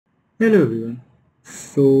Hello everyone.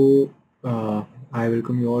 So I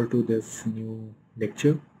welcome you all to this new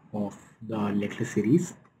lecture of the necklace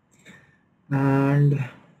series. And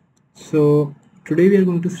so today we are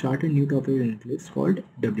going to start a new topic in necklace called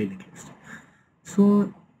doubly necklace.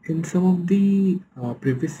 So in some of the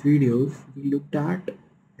previous videos we looked at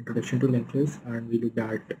introduction to necklace and we looked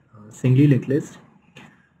at singly necklace,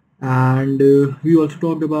 and we also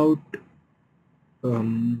talked about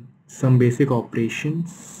some basic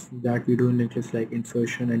operations that we do in necklace like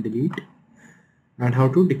insertion and delete, and how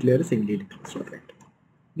to declare a singly linked list. Alright.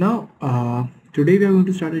 Now, today we are going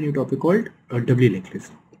to start a new topic called a doubly linked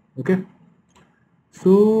list. Okay.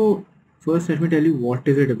 So first, let me tell you what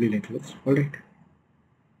is a doubly linked list. Alright.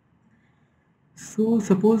 So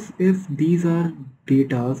suppose if these are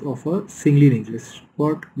datas of a singly linked list,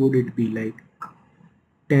 what would it be like?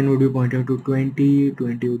 10 would be pointing to 20,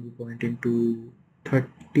 20 would be pointing to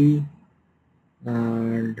 30,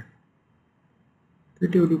 and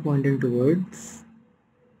 30 would be pointing towards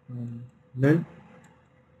null.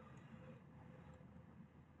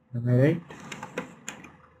 Am I right?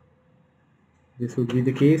 This would be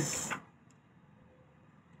the case.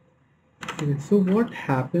 Okay, so what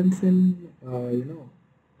happens in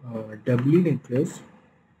doubly linked list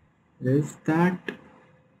is that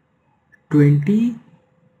 20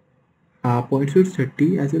 points towards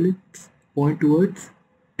 30 as well as point towards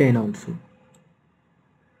 10 also.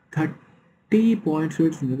 30 points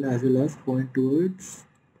towards null as well as point towards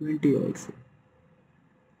 20 also.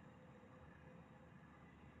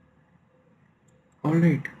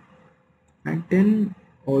 Alright, and 10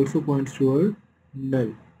 also points toward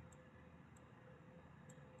null.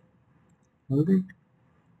 Alright.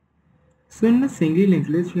 So in a single linked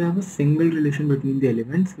list, we have a single relation between the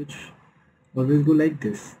elements which always go like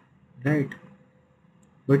this, right?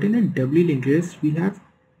 But in a doubly linked list, we have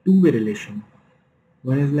two-way relation.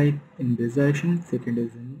 One is like in this direction, second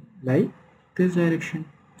is in like this direction.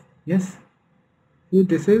 Yes. So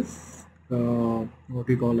this is what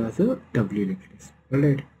we call as a doubly linked list.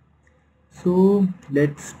 Alright. So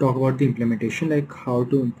let's talk about the implementation, like how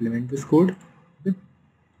to implement this code. Okay.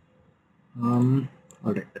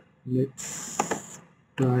 Alright. Let's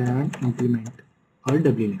try and implement our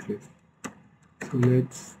doubly linked list. So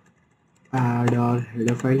let's add our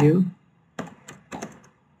header file here.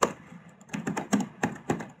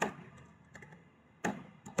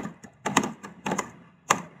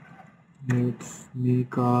 Let's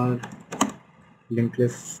make our linked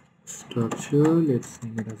list structure. Let's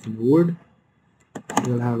name it as node. It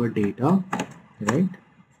will have a data, right?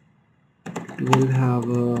 It will have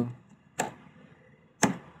a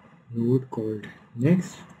node called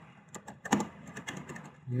next.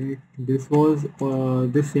 Right. This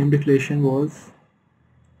same declaration was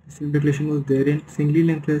there in singly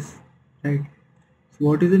linked list, right? So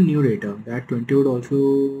what is the new data? That 20 would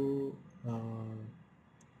also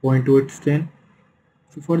point towards 10.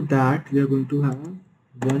 So for that we are going to have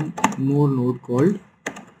one more node called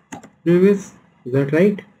previous. Is that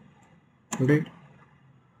right? Alright.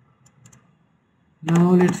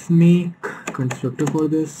 Now let's make constructor for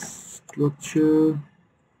this structure.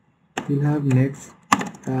 We'll have next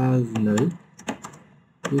as null.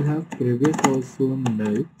 We'll have previous also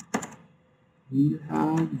null. We'll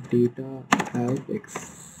have data as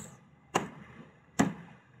x.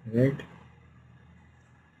 Right?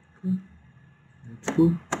 Okay. That's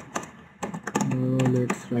good. Now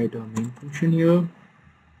let's write our main function here.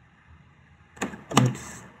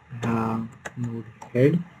 Let's have node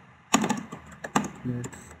head.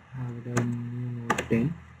 Let's have it as new node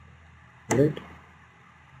 10. Right?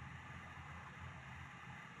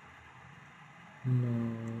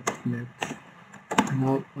 Now let's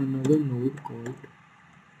have another node called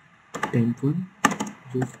temp one,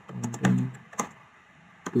 just pointing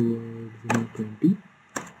towards 20.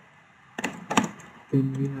 Then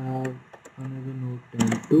we have another node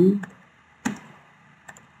temp 2,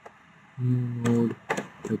 new node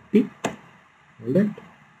 30. Alright.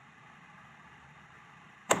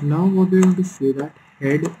 Now what we are going to say that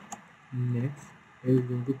head next is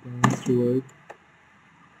going to point towards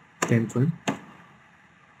temp 1.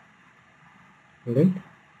 Alright.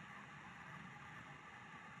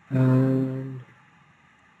 And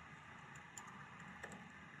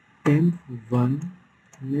temp 1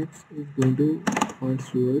 next is going to point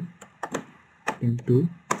toward temp 2.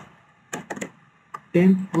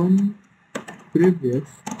 Temp 1 previous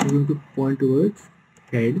is going to point towards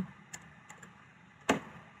head.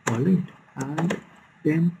 Alright, and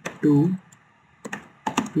temp 2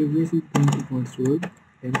 previous is going to point toward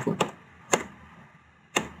temp 1.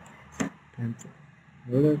 Temp 1.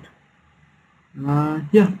 Alright.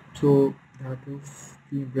 Yeah, so that is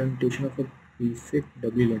the implementation of a basic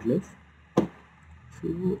doubly linked list.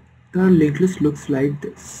 So the linked list looks like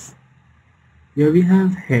this. Here we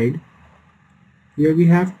have head, here we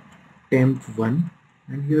have temp1,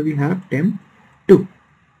 and here we have temp2.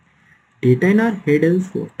 Data in our head is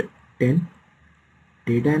what? 10.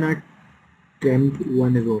 Data in our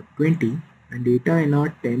temp1 is what? 20. And data in our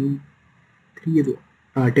temp3 is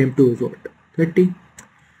what? Temp2 is what? 30.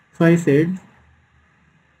 So I said,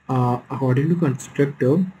 according to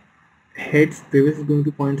constructor, heads previous is going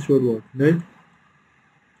to point toward what? Null.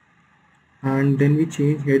 And then we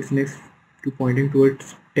change heads next to pointing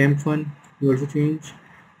towards temp1. We also change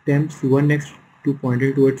temps1 next to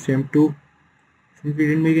pointing towards temp2. Since we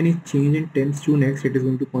didn't make any change in temps2 next, it is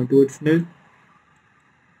going to point towards null.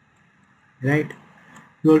 Right.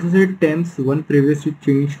 We also said temps1 previously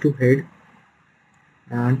changed to head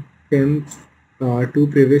and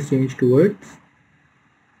temps2 previous change towards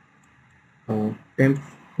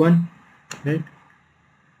temp1. Right.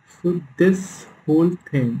 So this whole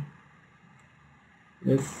thing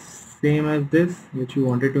is same as this which you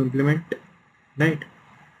wanted to implement, right?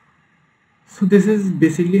 So this is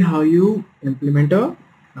basically how you implement a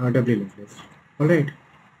doubly linked list. All right.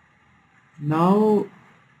 Now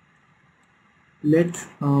let's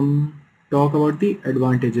talk about the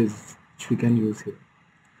advantages which we can use here.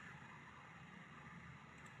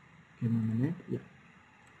 Give me a minute. Yeah.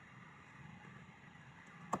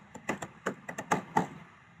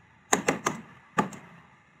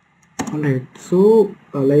 Alright, so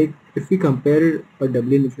like if we compare a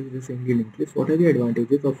doubly linked list with a single linked list, what are the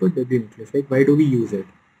advantages of a doubly linked list? Like why do we use it?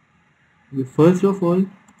 First of all,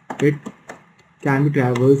 it can be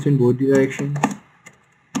traversed in both the directions.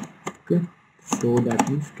 Okay, so that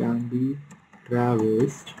means can be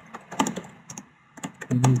traversed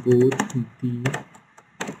in both the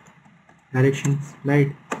directions,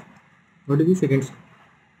 right? What is the second step?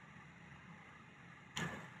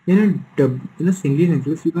 In a single linked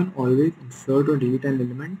list, you can always insert or delete an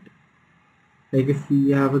element. Like if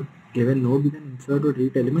we have a given node, we can insert or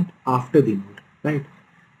delete element after the node, right?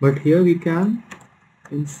 But here we can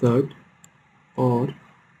insert or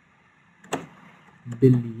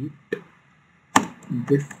delete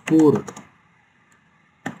before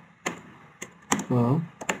a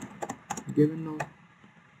given node.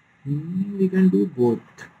 We can do both.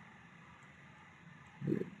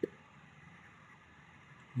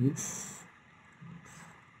 Yes.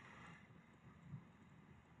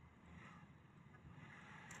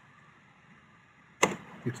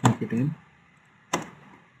 Let's make it in.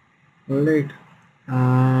 Alright.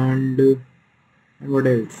 And what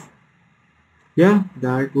else? Yeah,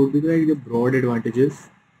 that would be like the broad advantages.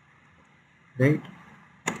 Right?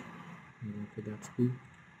 Okay, that's cool.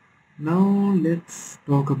 Now let's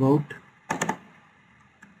talk about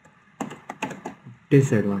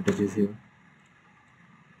disadvantages here.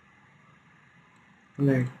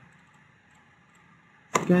 Alright.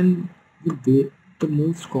 Can the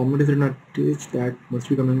most common disadvantage that must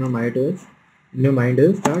be coming in your mind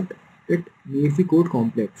is that it makes the code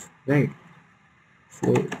complex, right?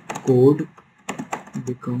 So code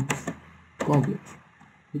becomes complex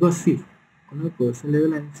because see, on a personal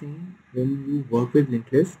level, I'm saying when you work with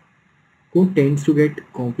linked lists, code tends to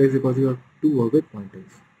get complex because you have to work with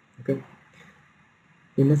pointers. Okay,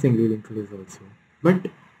 in a single linked list also, but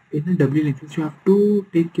in a doubly linked list, you have to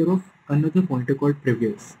take care of another pointer called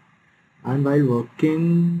previous. And while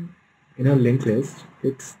working in a linked list,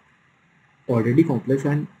 it's already complex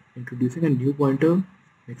and introducing a new pointer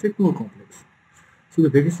makes it more complex. So the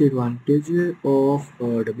biggest advantage of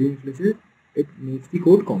doubly linked list is it makes the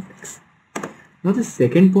code complex. Now the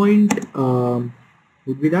second point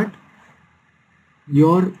would be that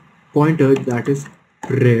your pointer, that is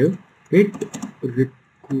prev, it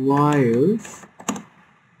requires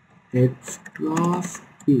extra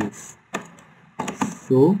space.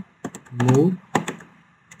 So more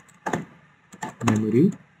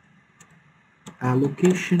memory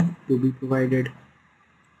allocation to be provided.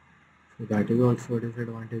 So that is also a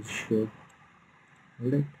disadvantage here.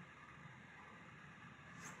 Alright.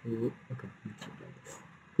 So okay, let's do this.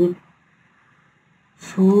 Good.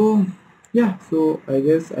 So yeah, so I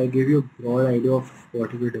guess I gave you a broad idea of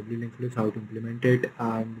what is a doubly linked list, how to implement it,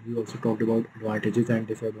 and we also talked about advantages and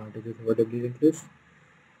disadvantages of a doubly linked list.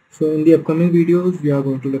 So in the upcoming videos, we are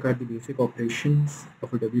going to look at the basic operations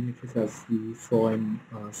of a doubly linked list as we saw in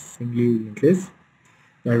singly linked list.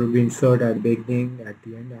 That would be insert at the beginning, at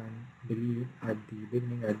the end, and delete at the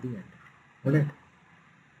beginning, at the end. Alright.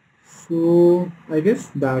 So I guess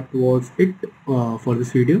that was it for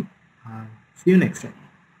this video. See you next time.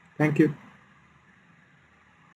 Thank you.